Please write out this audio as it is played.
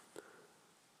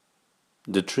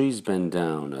The trees bend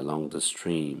down along the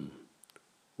stream,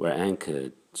 where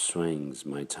anchored swings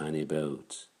my tiny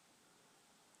boat.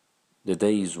 The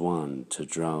day is one to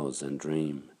drowse and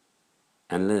dream,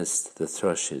 and list the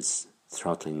thrush's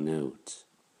throttling note,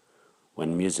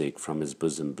 when music from his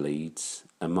bosom bleeds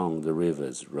among the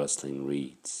river's rustling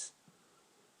reeds.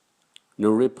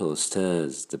 No ripple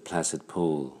stirs the placid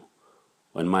pool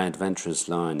when my adventurous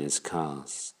line is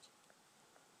cast.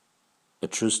 A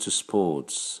truce to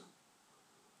sports,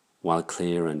 while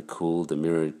clear and cool the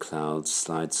mirrored clouds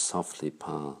slide softly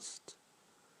past.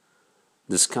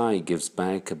 The sky gives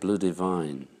back a blue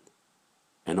divine,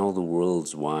 and all the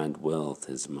world's wide wealth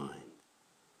is mine.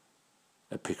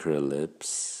 A pickerel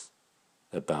lips,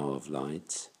 a bow of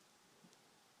light,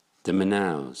 the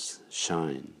minnows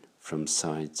shine from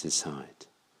side to side.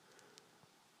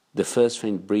 The first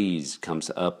faint breeze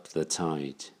comes up the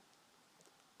tide.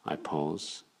 I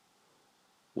pause,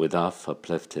 with off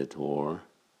uplifted oar,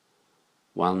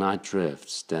 while night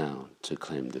drifts down to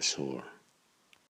claim the shore.